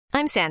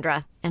I'm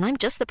Sandra, and I'm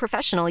just the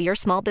professional your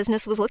small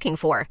business was looking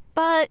for.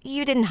 But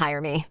you didn't hire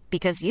me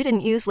because you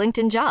didn't use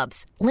LinkedIn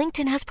Jobs.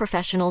 LinkedIn has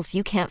professionals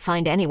you can't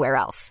find anywhere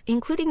else,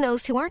 including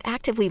those who aren't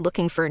actively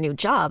looking for a new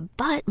job,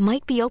 but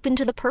might be open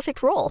to the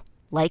perfect role,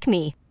 like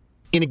me.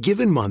 In a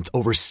given month,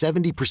 over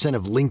 70%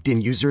 of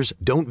LinkedIn users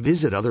don't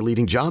visit other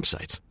leading job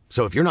sites.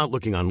 So if you're not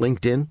looking on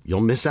LinkedIn,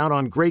 you'll miss out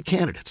on great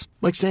candidates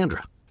like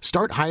Sandra.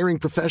 Start hiring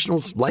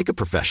professionals like a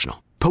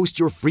professional. Post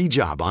your free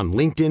job on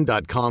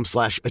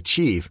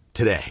linkedin.com/achieve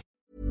today.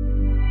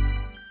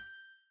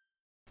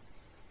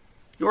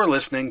 You're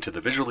listening to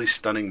the Visually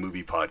Stunning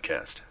Movie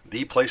Podcast,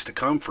 the place to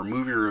come for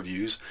movie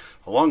reviews,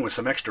 along with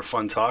some extra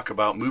fun talk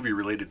about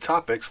movie-related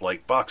topics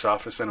like box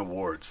office and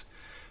awards.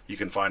 You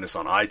can find us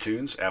on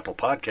iTunes, Apple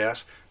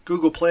Podcasts,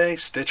 Google Play,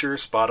 Stitcher,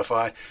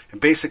 Spotify,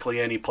 and basically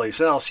any place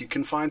else you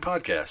can find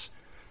podcasts.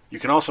 You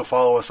can also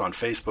follow us on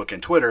Facebook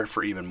and Twitter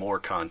for even more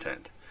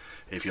content.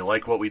 If you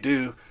like what we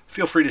do,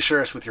 feel free to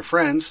share us with your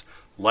friends,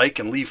 like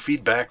and leave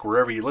feedback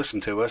wherever you listen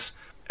to us,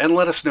 and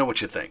let us know what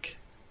you think.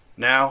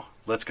 Now,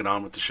 let's get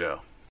on with the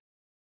show.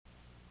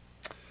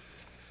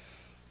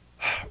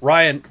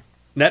 Ryan,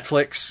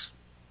 Netflix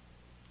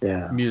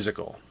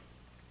musical.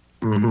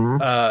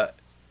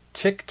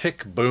 Tick,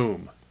 Tick,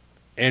 Boom.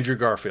 Andrew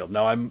Garfield.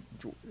 Now,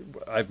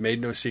 I've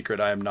made no secret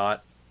I am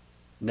not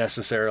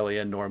necessarily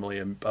and normally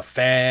a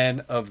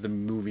fan of the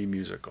movie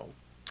musical.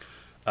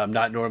 I'm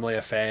not normally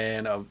a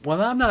fan of,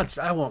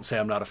 I won't say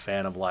I'm not a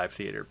fan of live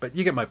theater, but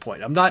you get my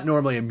point. I'm not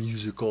normally a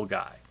musical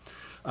guy.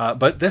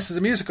 But this is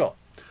a musical.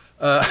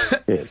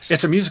 Yes.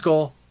 It's a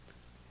musical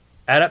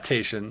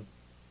adaptation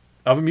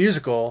of a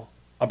musical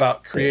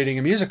about creating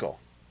a musical.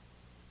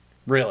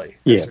 Really.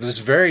 Yes. It's this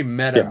very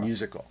meta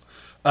musical.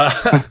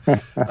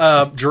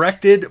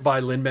 Directed by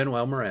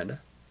Lin-Manuel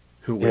Miranda,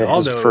 who we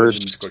all know is a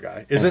musical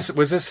guy.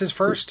 Was this his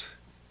first?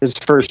 His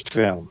first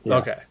film. Yeah.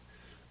 Okay.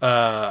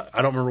 I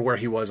don't remember where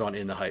he was on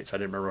In the Heights. I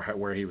didn't remember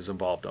where he was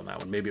involved on that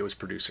one. Maybe it was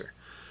producer.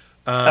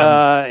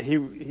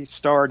 He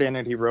starred in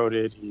it. He wrote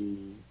it.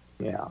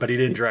 But he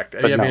didn't direct.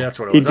 But that's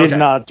what it was. He did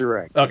not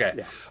direct. Okay.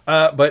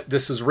 Yeah. But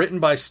this was written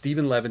by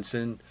Stephen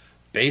Levinson,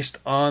 based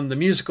on the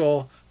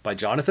musical by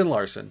Jonathan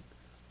Larson,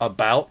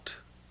 about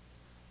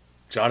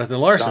Jonathan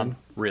Larson,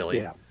 really.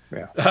 Yeah.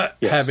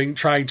 Yes.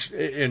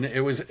 And it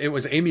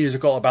was a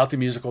musical about the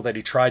musical that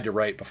he tried to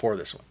write before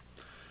this one.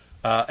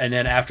 And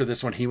then after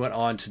this one, he went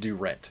on to do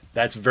Rent.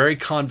 That's very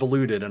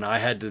convoluted, and I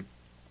had to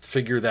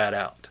figure that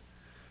out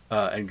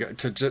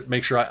to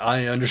make sure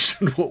I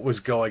understood what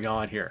was going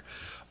on here.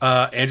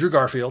 Andrew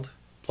Garfield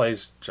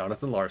plays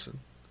Jonathan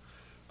Larson.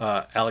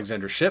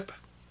 Alexandra Shipp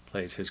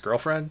plays his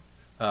girlfriend.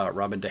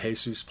 Robin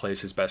DeJesus plays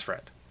his best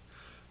friend.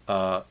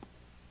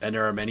 And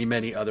there are many,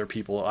 many other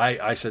people.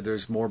 I said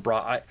there's more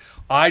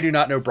I do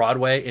not know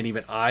Broadway, and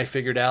even I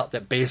figured out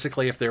that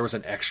basically if there was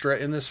an extra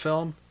in this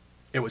film,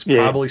 it was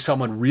probably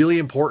someone really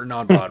important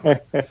on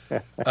Broadway.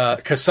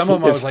 Because some of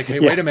them I was like,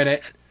 hey, wait a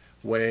minute.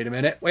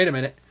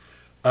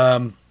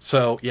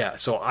 So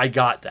I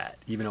got that,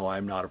 even though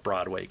I'm not a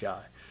Broadway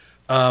guy.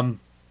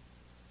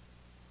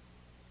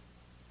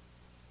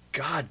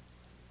 God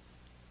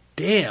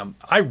damn,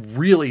 I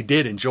really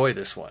did enjoy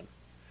this one.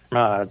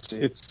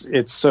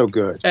 It's so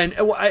good, and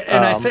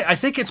I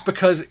think it's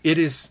because it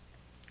is,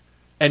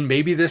 and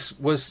maybe this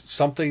was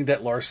something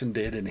that Larson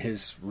did in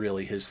his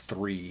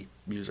 3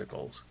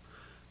 musicals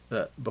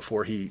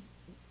before he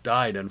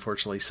died,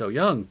 unfortunately, so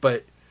young.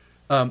 But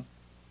I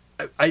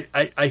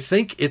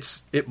think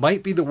it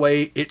might be the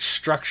way it's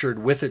structured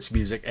with its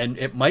music, and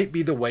it might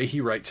be the way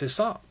he writes his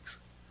songs.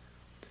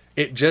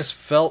 It just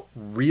felt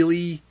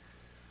really,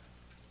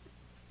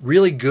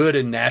 really good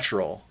and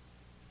natural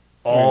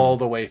all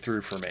the way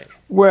through for me.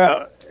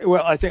 Well,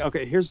 I think,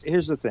 okay, here's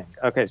the thing.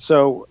 Okay,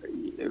 so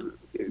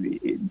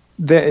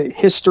the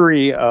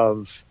history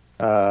of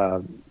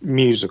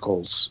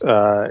musicals,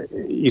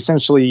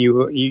 essentially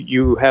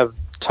you have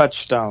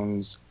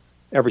touchstones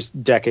every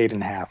decade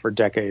and a half or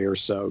decade or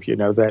so,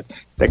 that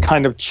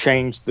kind of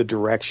change the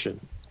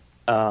direction,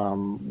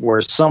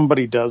 where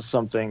somebody does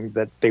something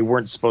that they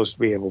weren't supposed to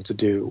be able to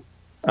do.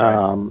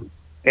 Right.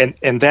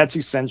 And that's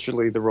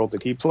essentially the role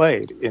that he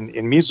played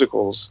in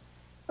musicals,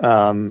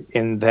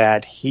 in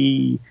that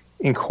he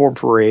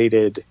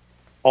incorporated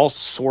all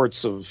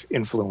sorts of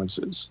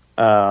influences.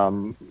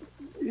 I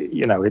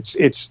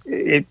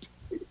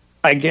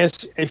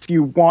guess if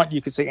you want,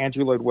 you could say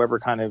Andrew Lloyd Webber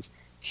kind of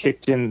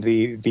kicked in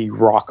the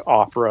rock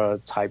opera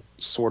type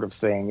sort of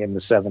thing in the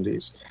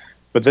 70s.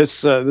 But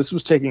this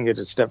was taking it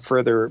a step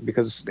further,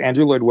 because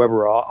Andrew Lloyd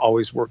Webber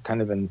always worked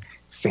kind of in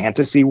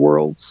fantasy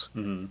worlds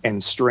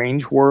and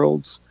strange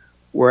worlds,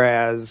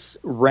 whereas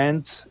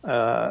Rent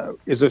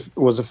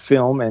was a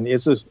film and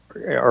as a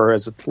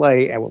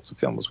play, and it's a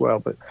film as well,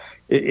 but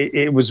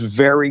it was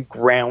very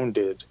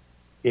grounded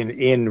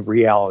in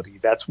reality.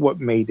 That's what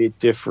made it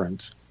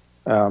different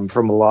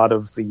from a lot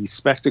of the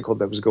spectacle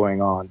that was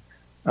going on.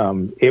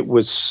 It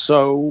was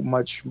so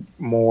much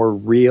more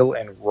real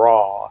and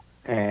raw,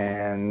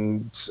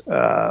 and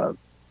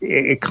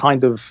it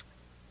kind of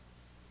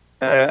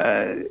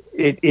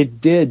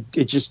it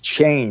just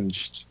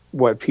changed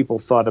what people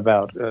thought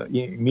about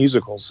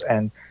musicals,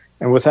 and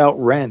without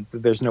Rent,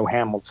 there's no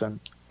Hamilton,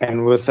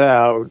 and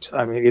without,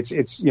 I mean, it's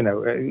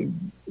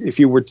if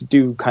you were to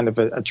do kind of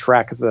a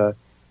track of the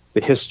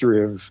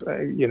history of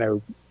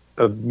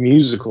of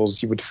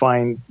musicals, you would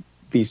find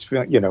these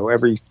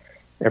every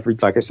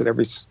like I said,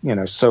 every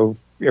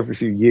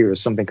few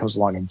years something comes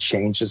along and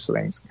changes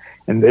things,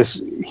 and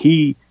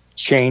he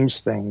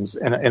changed things,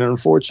 and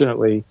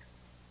unfortunately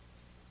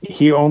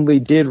he only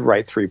did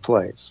write 3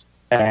 plays,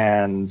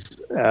 and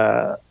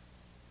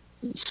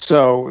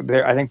so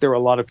I think there were a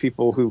lot of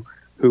people who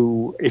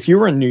if you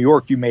were in New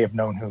York you may have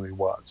known who he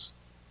was,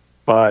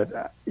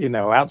 but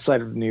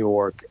outside of New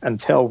York,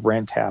 until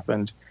Rent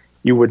happened,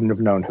 you wouldn't have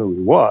known who he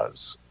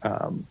was.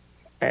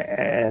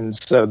 And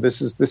so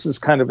this is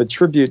kind of a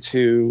tribute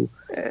to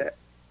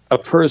a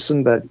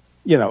person that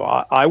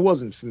I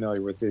wasn't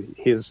familiar with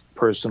his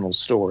personal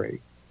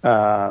story.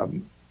 I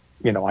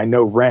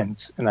know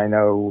Rent, and I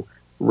know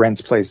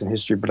Rent's place in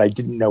history, but I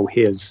didn't know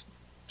his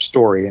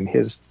story and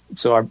his.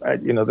 So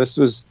this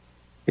was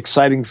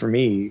exciting for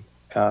me,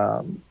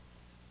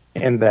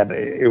 in that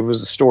it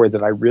was a story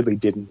that I really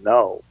didn't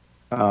know,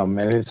 and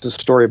it's a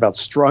story about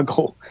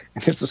struggle,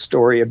 and it's a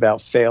story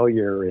about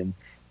failure and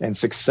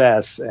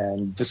success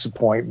and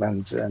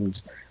disappointment,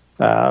 and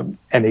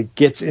it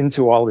gets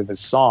into all of his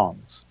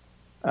songs,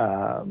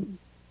 and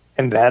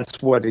that's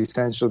what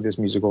essentially this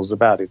musical is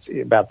about. It's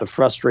about the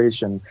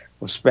frustration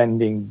of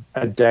spending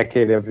a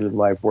decade of your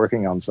life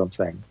working on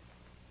something,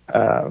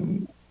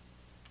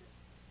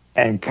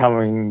 and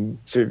coming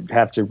to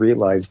have to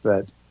realize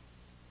that,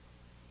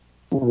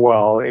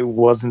 while it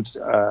wasn't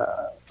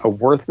a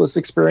worthless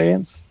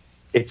experience,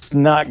 it's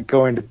not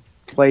going to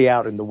play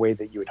out in the way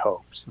that you had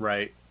hoped.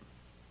 Right.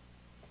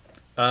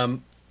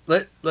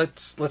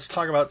 Let's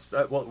talk about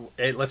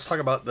let's talk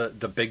about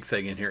the big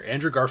thing in here.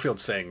 Andrew Garfield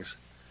sings.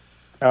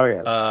 Oh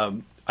yeah.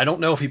 I don't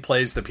know if he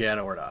plays the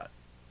piano or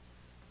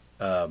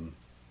not.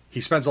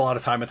 He spends a lot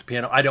of time at the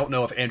piano. I don't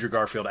know if Andrew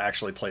Garfield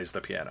actually plays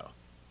the piano.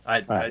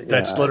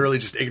 That's literally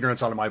just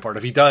ignorance on my part.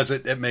 If he does,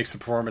 it makes the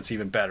performance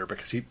even better,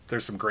 because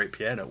there's some great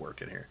piano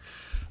work in here.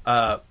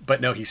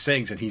 But no, he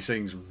sings, and he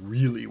sings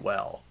really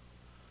well.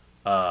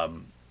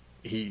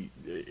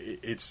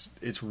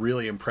 It's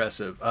really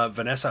impressive.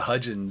 Vanessa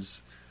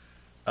Hudgens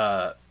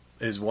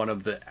is one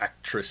of the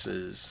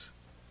actresses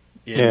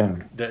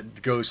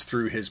that goes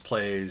through his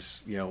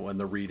plays, and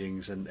the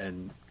readings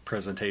and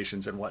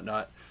presentations and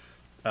whatnot.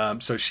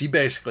 So she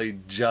basically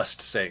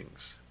just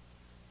sings.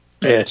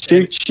 Yeah,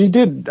 she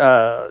did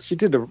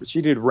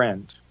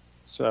Rent.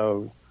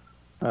 So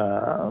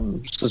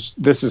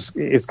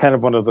it's kind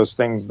of one of those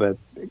things that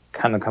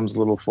kind of comes a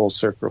little full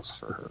circle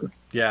for her.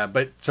 Yeah,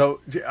 but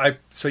so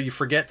you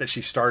forget that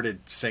she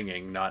started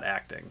singing, not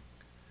acting,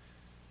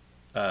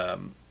 or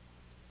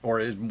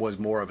was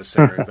more of a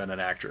singer than an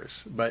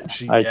actress. But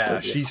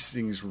she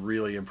sings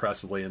really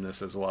impressively in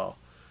this as well.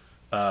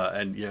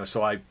 And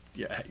so I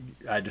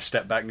had to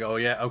step back and go,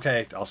 yeah,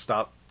 okay, I'll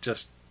stop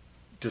just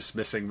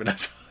dismissing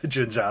Vanessa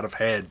Hudgens out of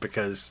hand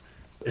because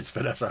it's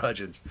Vanessa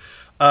Hudgens.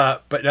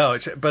 But no,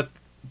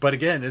 but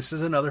again, this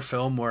is another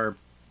film where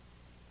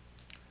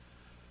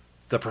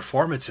the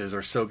performances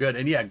are so good.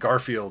 And yeah,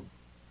 Garfield,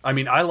 I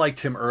mean, I liked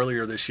him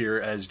earlier this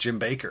year as Jim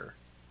Baker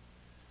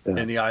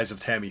in The Eyes of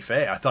Tammy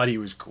Faye. I thought he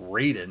was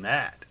great in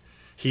that.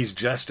 He's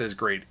just as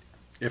great,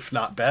 if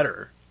not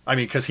better. I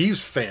mean, because he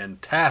was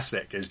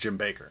fantastic as Jim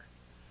Baker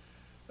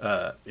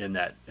in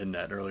that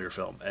earlier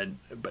film.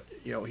 But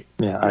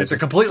it's a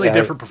completely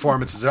different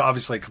performance. It's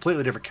obviously a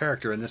completely different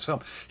character in this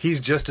film.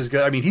 He's just as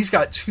good. I mean, he's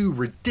got 2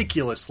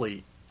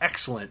 ridiculously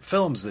excellent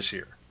films this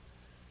year.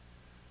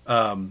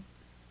 And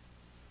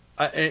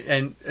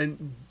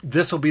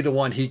this will be the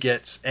one he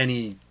gets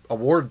any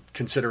award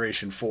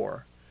consideration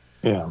for.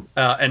 Yeah.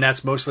 And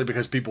that's mostly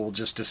because people will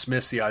just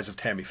dismiss The Eyes of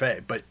Tammy Faye.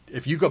 But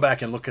if you go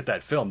back and look at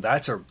that film,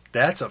 that's a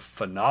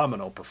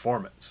phenomenal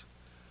performance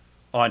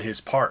on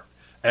his part.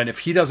 And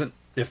if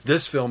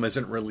this film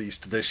isn't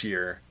released this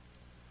year,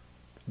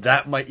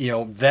 that might,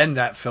 then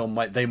that film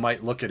they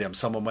might look at him.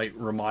 Someone might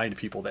remind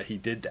people that he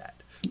did that.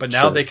 But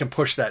now they can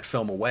push that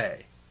film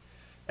away,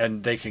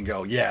 and they can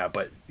go, yeah,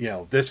 but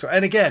this.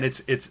 And again,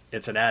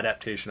 it's an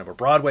adaptation of a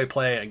Broadway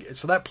play, and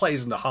so that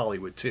plays into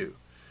Hollywood too.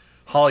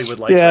 Hollywood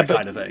likes that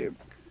kind of thing.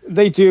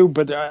 They do,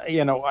 but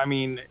I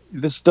mean,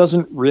 this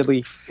doesn't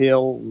really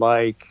feel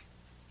like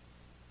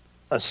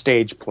a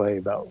stage play,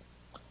 though.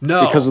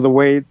 No, because of the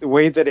way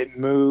that it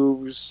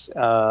moves,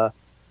 the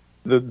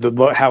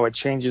how it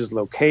changes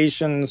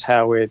locations,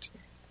 how it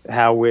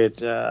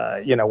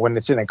when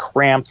it's in a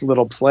cramped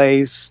little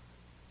place,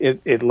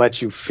 it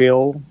lets you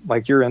feel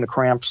like you're in a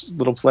cramped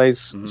little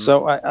place. Mm-hmm.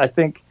 So I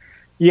think,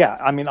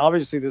 I mean,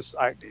 obviously the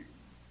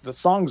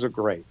songs are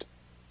great.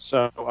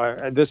 So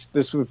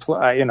this would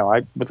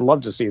I would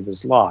love to see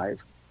this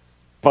live,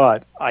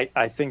 but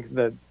I think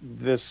that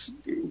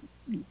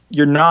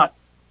you're not.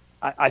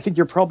 I think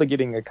you're probably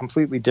getting a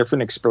completely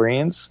different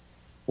experience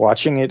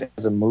watching it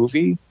as a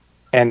movie,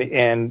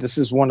 and this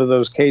is one of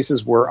those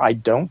cases where I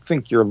don't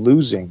think you're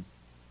losing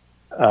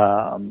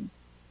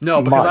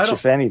No, because much,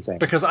 if anything.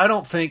 Because I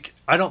don't think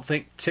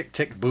Tick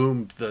Tick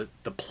Boom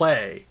the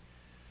play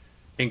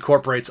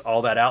incorporates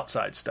all that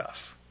outside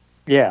stuff.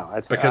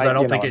 Yeah, because I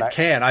don't think it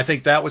can. I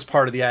think that was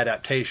part of the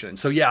adaptation.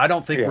 So yeah, I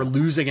don't think we're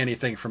losing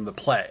anything from the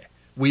play.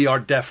 We are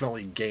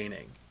definitely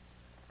gaining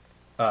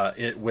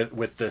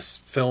with this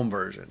film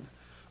version.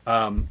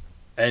 And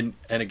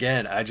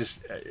again,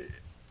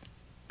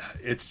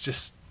 it's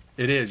just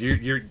it is.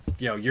 You're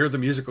the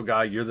musical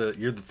guy. You're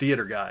the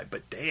theater guy.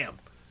 But damn,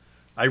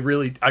 I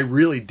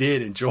really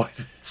did enjoy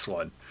this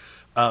one.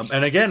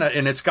 And again,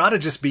 and it's got to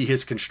just be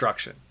his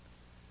construction.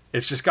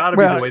 It's just got to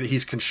be the way that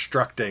he's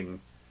constructing.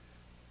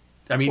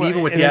 I mean,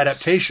 even with the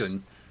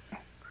adaptation,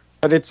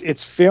 but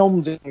it's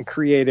filmed in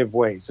creative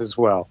ways as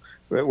well,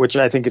 which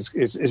I think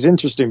is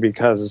interesting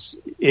because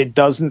it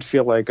doesn't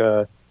feel like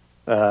a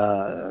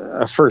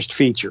first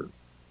feature.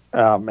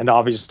 And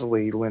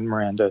obviously,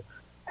 Lin-Miranda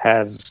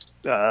has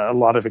a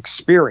lot of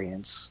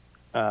experience,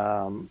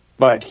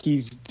 but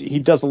he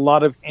does a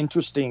lot of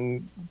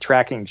interesting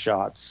tracking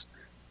shots,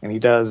 and he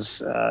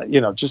does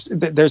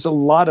there's a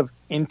lot of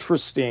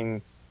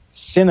interesting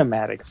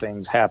cinematic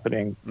things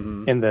happening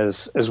in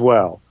this as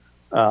well,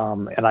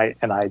 and I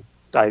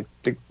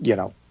think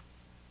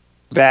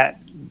that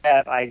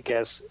I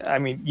guess, I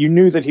mean, you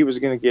knew that he was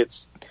going to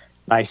get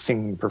nice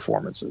singing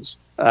performances,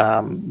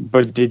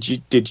 but did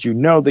you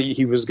know that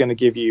he was going to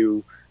give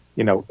you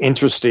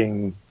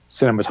interesting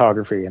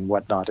cinematography and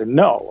whatnot? And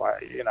no,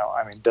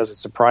 I mean, does it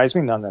surprise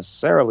me? Not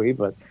necessarily,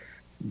 but it's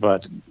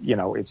but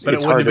it's it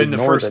wouldn't hard have been the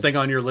first thing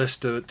on your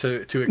list to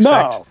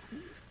expect.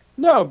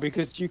 No,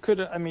 because you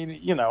could. I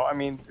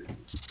mean,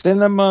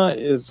 cinema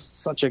is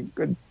such a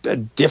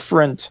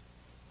different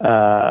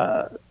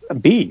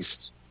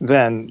beast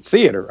than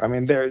theater. I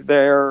mean,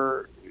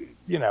 they're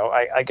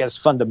I guess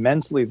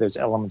fundamentally there's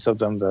elements of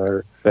them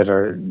that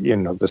are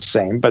the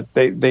same, but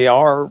they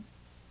are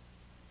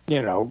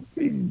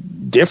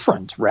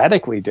different,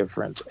 radically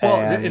different.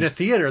 Well, in a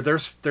theater,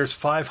 there's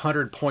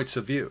 500 points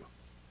of view.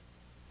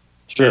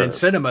 Sure. And in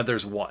cinema,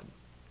 there's one.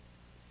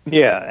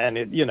 Yeah, and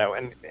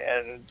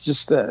and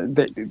just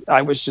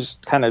I was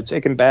just kind of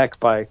taken back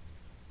by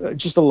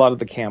just a lot of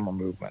the camera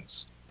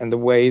movements and the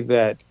way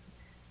that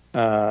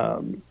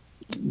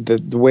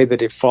the way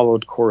that it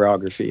followed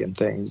choreography and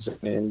things,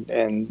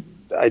 and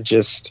I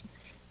just,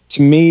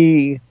 to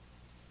me,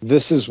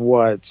 this is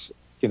what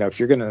if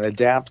you're going to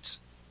adapt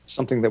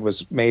something that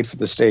was made for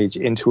the stage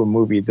into a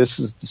movie, this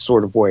is the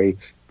sort of way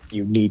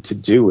you need to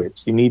do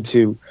it. You need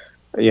to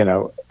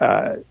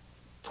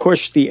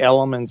push the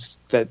elements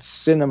that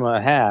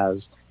cinema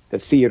has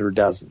that theater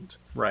doesn't.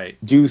 Right.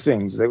 Do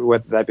things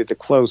whether that be the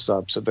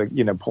close-ups or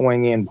the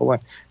pulling.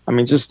 I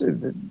mean, just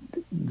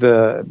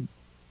the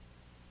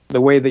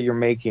way that you're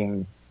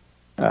making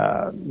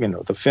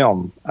the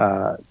film.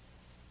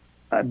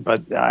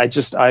 But I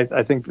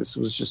think this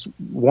was just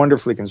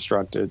wonderfully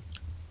constructed.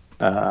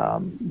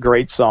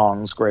 Great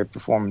songs, great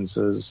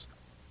performances.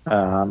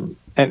 And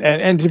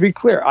to be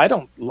clear, I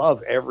don't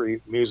love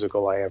every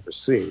musical I ever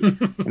see.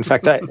 In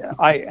fact,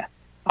 I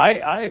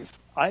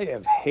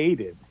have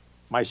hated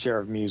my share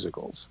of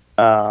musicals,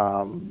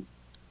 and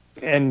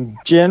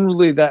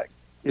generally that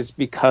is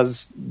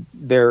because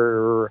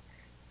they're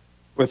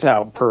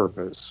without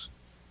purpose.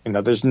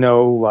 There's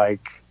no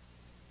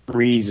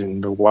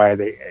reason to why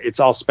it's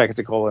all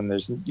spectacle,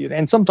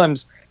 and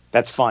sometimes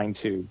that's fine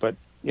too. But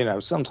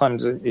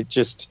sometimes it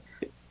just.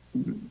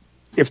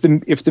 If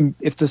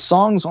the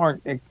songs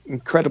aren't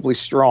incredibly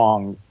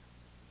strong,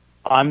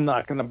 I'm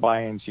not going to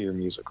buy into your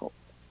musical.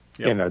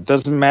 Yep. It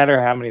doesn't matter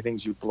how many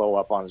things you blow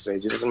up on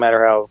stage. It doesn't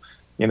matter how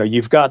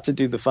you've got to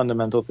do the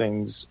fundamental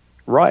things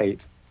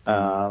right.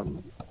 But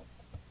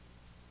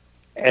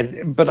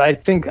I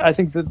think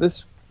that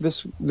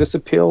this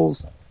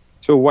appeals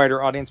to a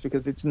wider audience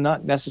because it's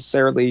not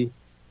necessarily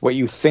what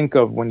you think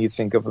of when you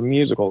think of a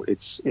musical.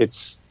 It's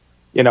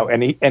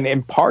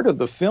and part of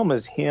the film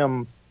is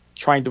him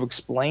trying to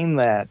explain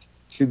that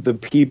to the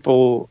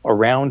people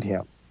around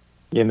him.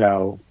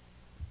 No,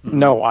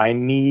 I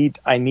need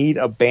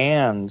a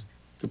band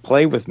to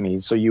play with me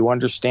so you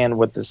understand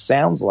what this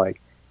sounds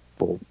like.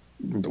 Well,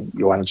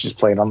 why don't you just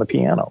play it on the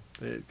piano?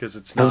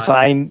 Because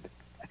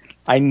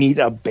I need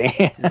a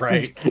band,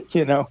 right?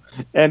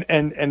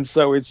 And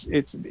so it's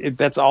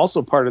that's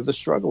also part of the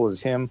struggle,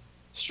 is him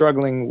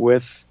struggling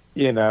with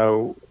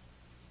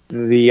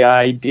the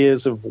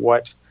ideas of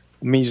what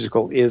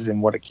musical is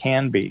and what it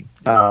can be,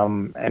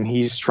 and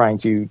he's trying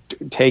to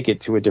take it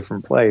to a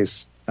different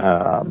place,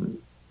 and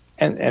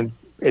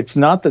it's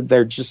not that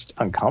they're just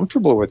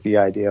uncomfortable with the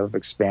idea of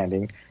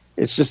expanding,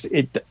 it's just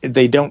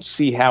they don't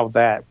see how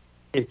that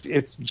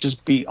it's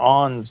just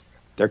beyond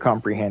their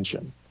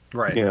comprehension,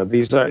 right?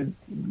 These are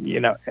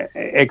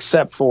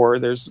except for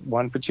there's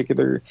one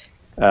particular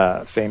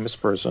famous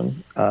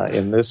person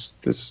in this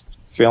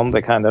film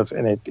that kind of,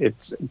 and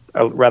it's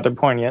rather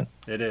poignant.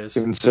 It is,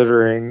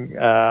 considering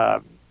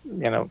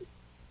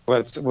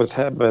what's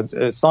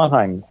happened.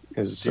 Sondheim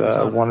is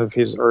one of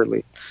his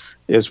early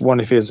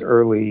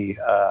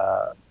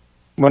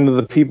one of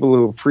the people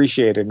who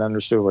appreciated and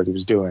understood what he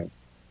was doing.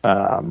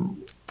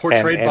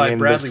 portrayed And by in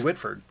Bradley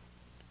Whitford.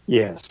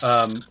 Yes.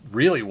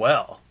 Really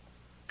well.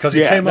 Because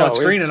he Yeah, came no, on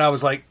screen it's- and I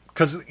was like,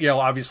 because,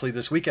 obviously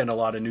this weekend, a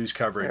lot of news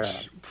coverage,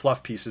 Yeah.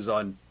 fluff pieces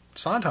on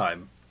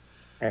Sondheim.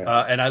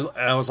 Yeah. And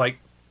I was like,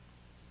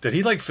 did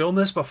he film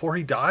this before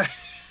he died?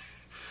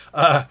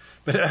 But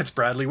that's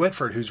Bradley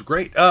Whitford, who's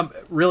great.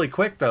 Really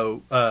quick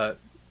though,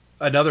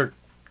 another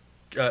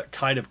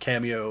kind of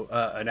cameo,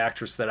 an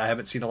actress that I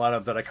haven't seen a lot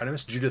of that I kind of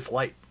miss, Judith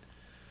Light,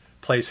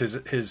 plays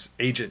his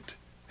agent,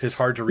 his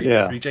hard to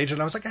reach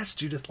agent. I was like, that's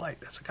Judith Light.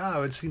 That's like, I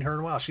haven't seen her in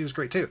a while. She was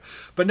great too.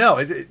 But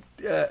no,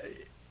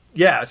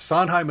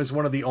 Sondheim is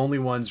one of the only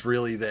ones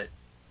really that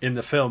in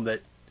the film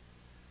that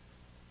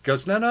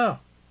goes, no,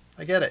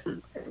 I get it.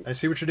 I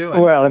see what you're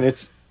doing. Well,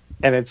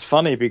 and it's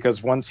funny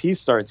because once he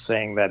starts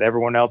saying that,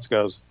 everyone else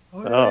goes,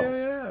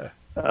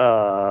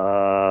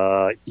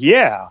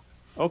 yeah,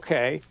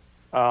 okay,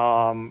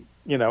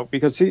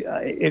 because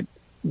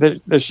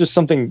there's just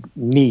something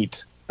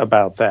neat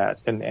about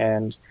that,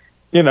 and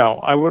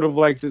I would have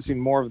liked to see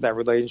more of that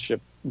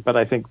relationship, but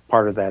I think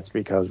part of that's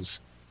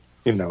because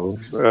in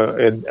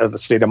the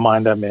state of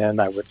mind I'm in,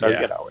 I would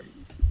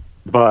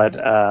but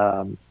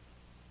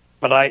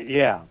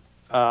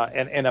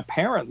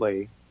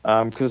apparently.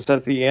 Because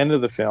at the end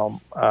of the film,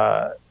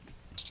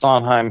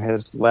 Sondheim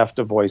has left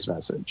a voice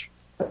message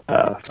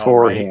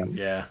for him.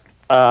 Yeah.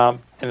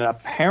 And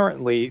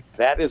apparently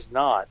that is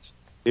not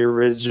the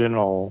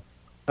original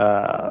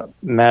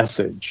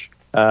message.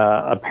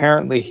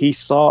 Apparently he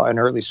saw an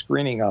early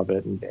screening of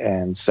it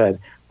and said,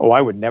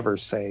 I would never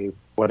say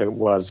what it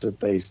was that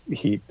they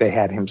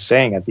had him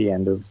saying at the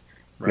end of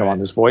on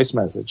this voice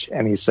message.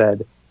 And he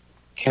said,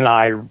 can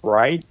I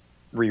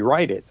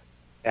rewrite it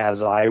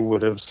as I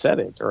would have said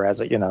it, or as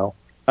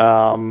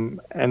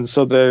and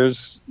so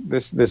there's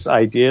this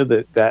idea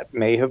that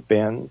may have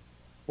been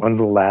one of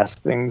the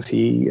last things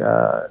he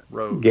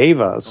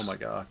gave us. Oh my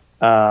God!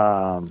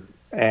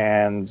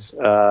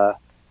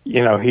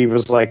 He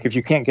was like, if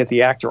you can't get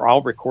the actor,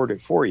 I'll record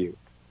it for you.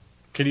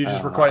 Can you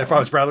just record? If I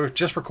was Bradley,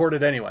 just record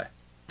it anyway.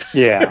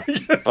 Yeah,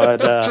 but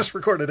just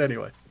record it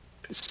anyway.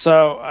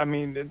 So I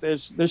mean,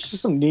 there's just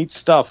some neat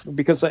stuff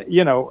because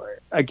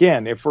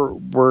again, if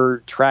we're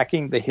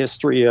tracking the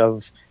history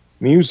of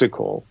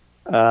musical,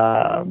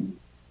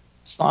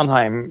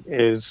 Sondheim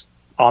is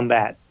on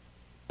that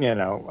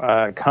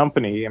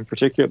company in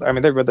particular. I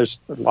mean, there's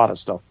a lot of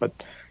stuff, but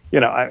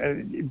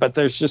but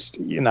there's just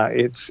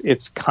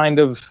it's kind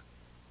of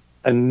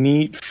a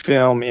neat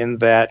film in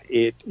that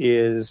it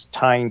is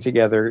tying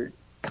together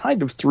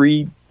kind of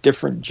three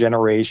different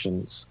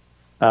generations.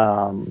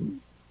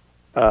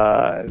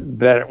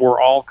 That were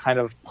all kind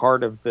of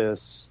part of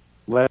this.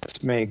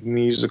 Let's make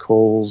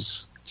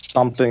musicals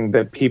something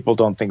that people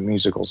don't think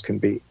musicals can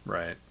be.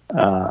 Right.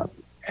 Because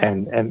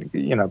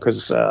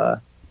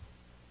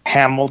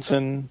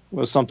Hamilton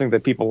was something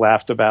that people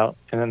laughed about,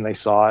 and then they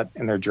saw it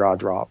and their jaw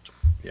dropped.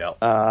 Yeah.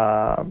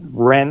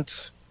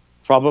 Rent,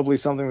 probably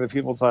something that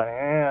people thought,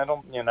 I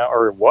don't,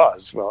 or it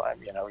was. Well,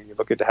 you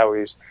look at how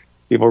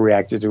people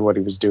reacted to what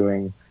he was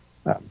doing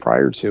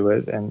prior to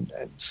it, and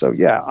so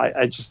yeah,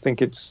 I just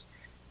think it's.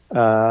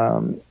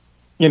 I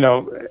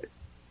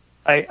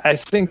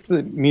think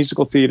the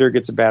musical theater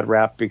gets a bad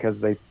rap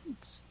because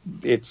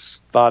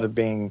it's thought of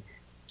being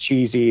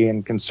cheesy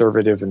and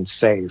conservative and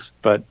safe,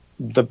 but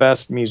the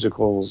best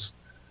musicals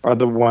are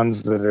the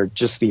ones that are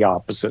just the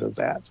opposite of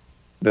that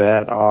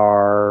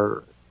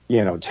are,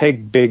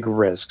 take big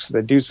risks,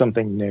 that do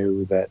something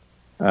new, that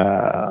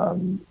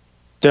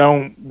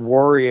don't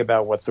worry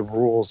about what the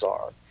rules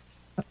are.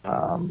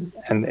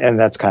 And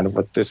that's kind of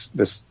what this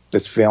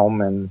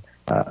film and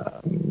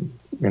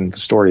the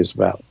story is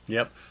about.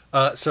 Yep.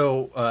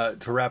 So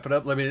to wrap it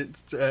up,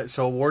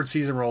 so award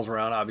season rolls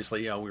around.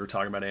 Obviously, we were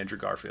talking about Andrew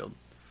Garfield.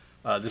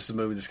 This is a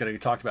movie that's going to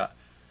get talked about.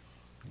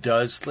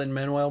 Does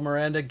Lin-Manuel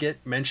Miranda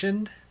get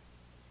mentioned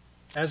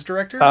as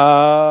director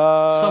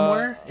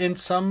somewhere in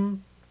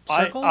some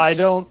circles? I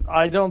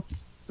don't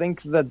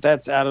think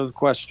that's out of the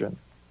question.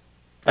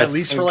 At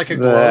least for like a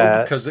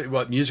Globe, because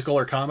musical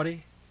or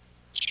comedy?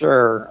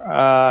 Sure.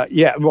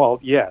 Yeah.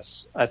 Well,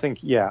 yes. I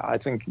think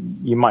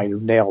you might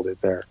have nailed it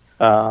there.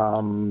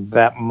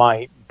 That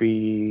might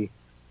be,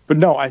 but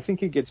no, I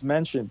think it gets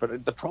mentioned.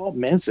 But the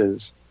problem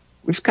is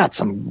we've got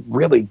some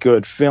really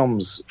good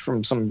films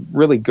from some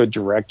really good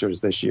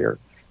directors this year.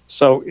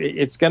 So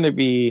it's going to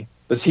be,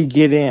 does he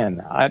get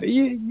in?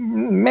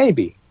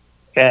 Maybe.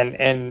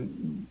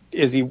 And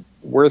is he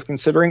worth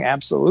considering?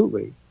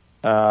 Absolutely.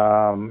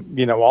 I'll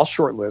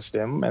shortlist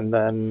him, and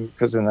then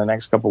because in the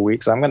next couple of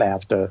weeks I'm going to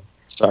have to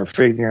start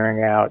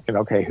figuring out,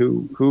 okay,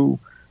 who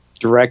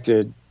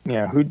directed,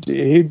 who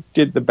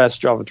did the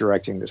best job of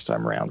directing this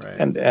time around, right.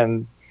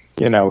 and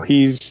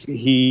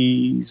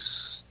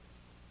he's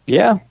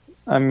yeah.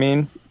 I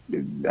mean,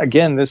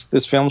 again,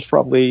 this film's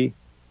probably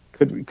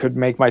could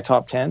make my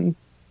top 10.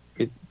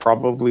 It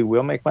probably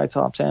will make my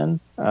top 10.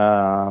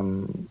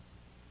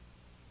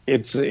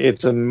 It's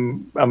a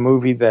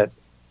movie that.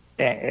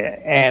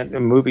 And a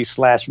movie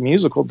 /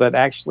 musical that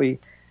actually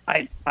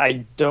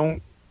I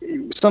don't.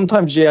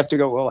 Sometimes you have to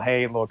go, well,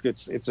 hey, look,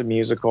 it's a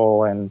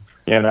musical, and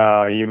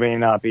You may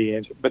not be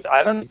into, but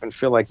I don't even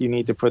feel like you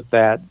need to put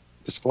that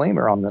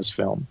disclaimer on this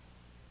film.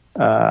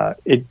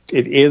 It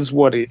is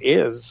what it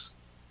is,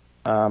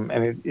 and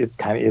it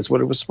kind of is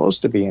what it was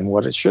supposed to be and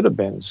what it should have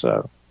been.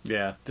 So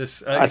yeah,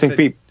 this I think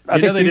they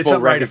did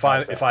something right if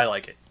I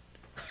like it.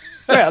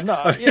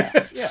 Yeah.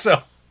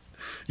 So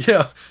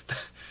yeah.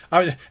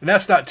 And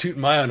that's not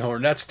tooting my own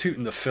horn. That's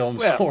tooting the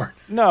film's horn.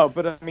 No,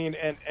 but I mean,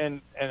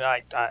 and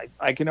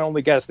I can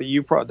only guess that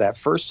you brought that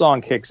first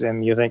song kicks in,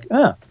 and you think,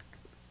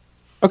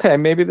 okay,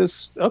 maybe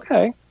this,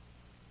 okay,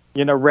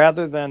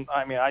 rather than,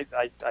 I mean, I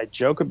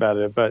joke about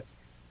it, but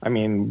I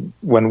mean,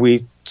 when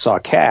we saw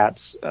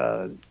Cats,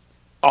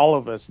 all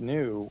of us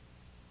knew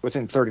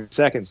within 30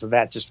 seconds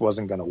that just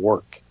wasn't going to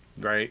work.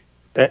 Right.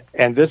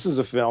 And this is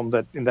a film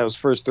that in those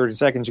first 30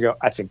 seconds, you go,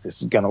 I think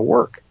this is going to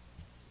work.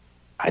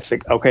 I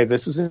think, okay,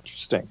 this is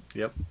interesting.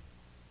 Yep.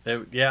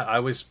 I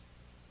was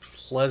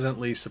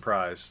pleasantly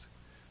surprised.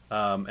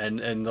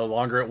 And the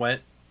longer it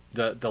went,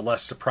 the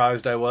less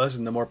surprised I was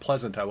and the more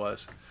pleasant I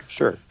was.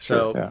 Sure.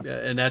 So, yeah.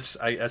 And that's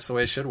the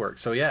way it should work.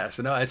 So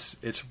no,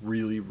 it's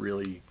really,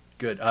 really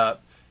good.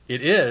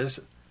 It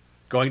is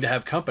going to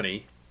have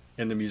company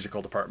in the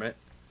musical department.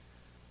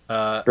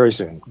 Very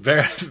soon.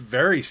 Very,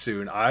 very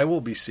soon. I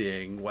will be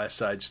seeing West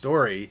Side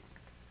Story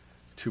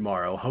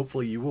tomorrow.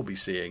 Hopefully you will be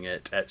seeing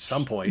it at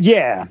some point.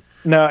 Yeah.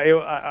 No,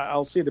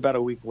 I'll see it about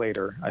a week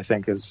later, I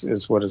think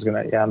is what is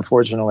going to,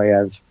 unfortunately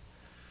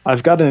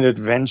I've got an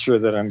adventure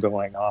that I'm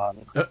going on.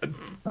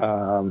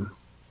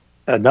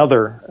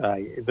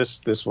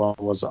 This one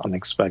was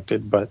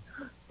unexpected, but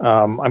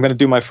I'm going to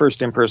do my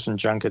first in-person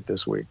junket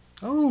this week.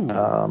 Oh,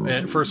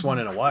 and first one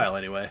in a while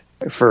anyway.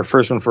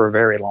 First one for a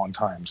very long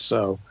time.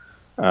 So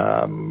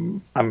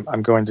I'm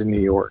going to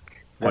New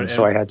York.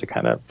 So I had to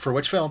kind of... For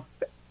which film?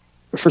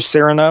 For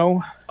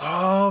Cyrano.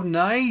 Oh,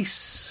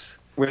 nice.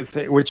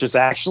 Which is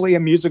actually a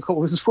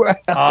musical as well.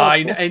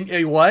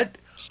 And what?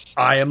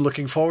 I am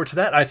looking forward to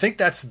that. I think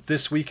that's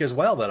this week as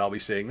well that I'll be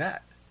seeing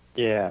that.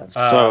 Yeah.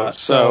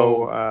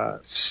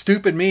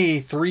 Stupid me,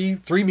 three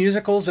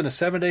musicals in a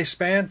 7-day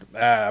span.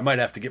 I might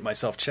have to get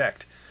myself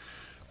checked.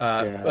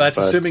 That's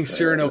assuming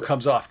Cyrano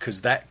comes off,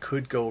 because that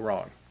could go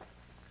wrong.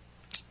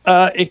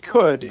 It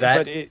could,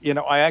 but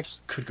I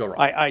actually could go wrong.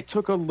 I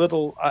took a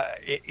little.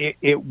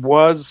 It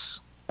was.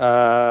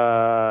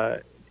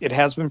 It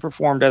has been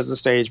performed as a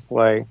stage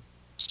play,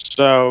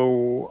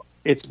 so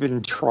it's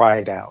been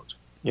tried out.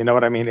 You know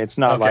what I mean? It's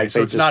not like so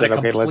they it's just not said,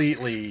 a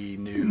completely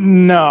new.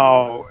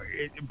 No,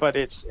 but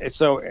it's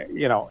so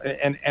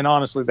and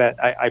honestly,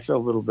 that I feel a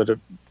little bit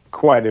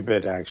quite a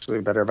bit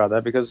actually better about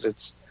that, because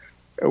it's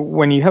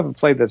when you have a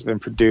play that's been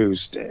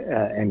produced,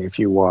 and if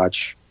you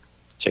watch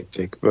Tick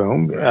Tick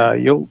Boom,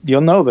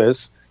 you'll know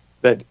this,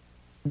 that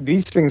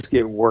these things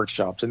get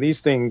workshopped and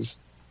these things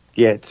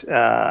get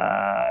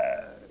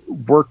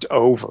worked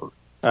over,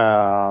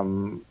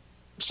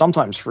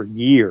 sometimes for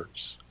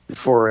years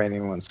before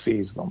anyone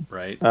sees them.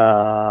 Right.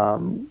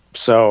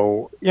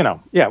 So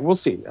we'll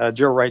see.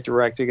 Joe Wright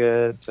directing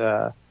it,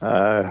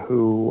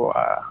 who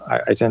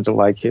I tend to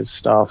like his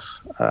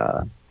stuff.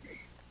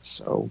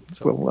 So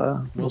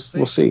we'll see.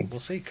 We'll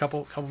see.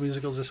 Couple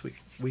musicals this week.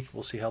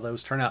 We'll see how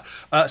those turn out.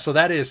 So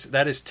that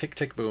is Tick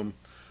Tick Boom,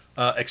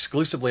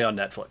 exclusively on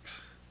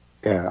Netflix.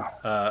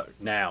 Yeah.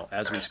 Now,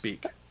 as we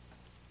speak,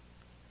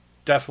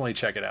 definitely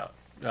check it out.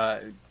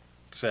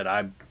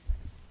 I'm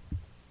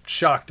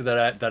shocked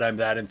that I'm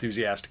that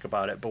enthusiastic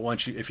about it,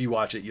 but if you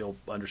watch it, you'll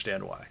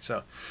understand why.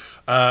 So,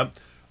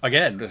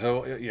 again,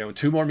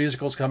 2 more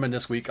musicals coming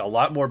this week. A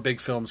lot more big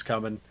films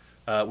coming.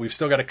 We've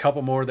still got a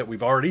couple more that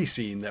we've already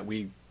seen that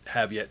we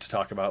have yet to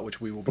talk about,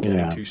 which we will be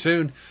getting to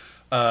soon,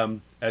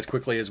 as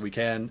quickly as we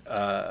can.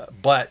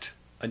 But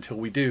until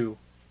we do,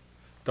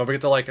 don't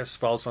forget to like us,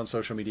 follow us on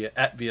social media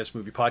at VS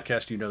Movie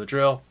Podcast. You know the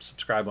drill.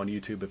 Subscribe on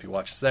YouTube if you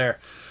watch us there.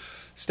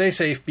 Stay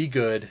safe, be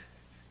good,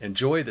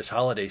 enjoy this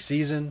holiday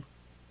season.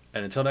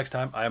 And until next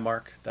time, I am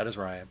Mark. That is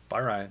Ryan.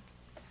 Bye, Ryan.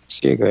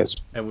 See you guys.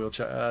 And we'll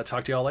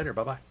talk to you all later.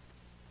 Bye-bye.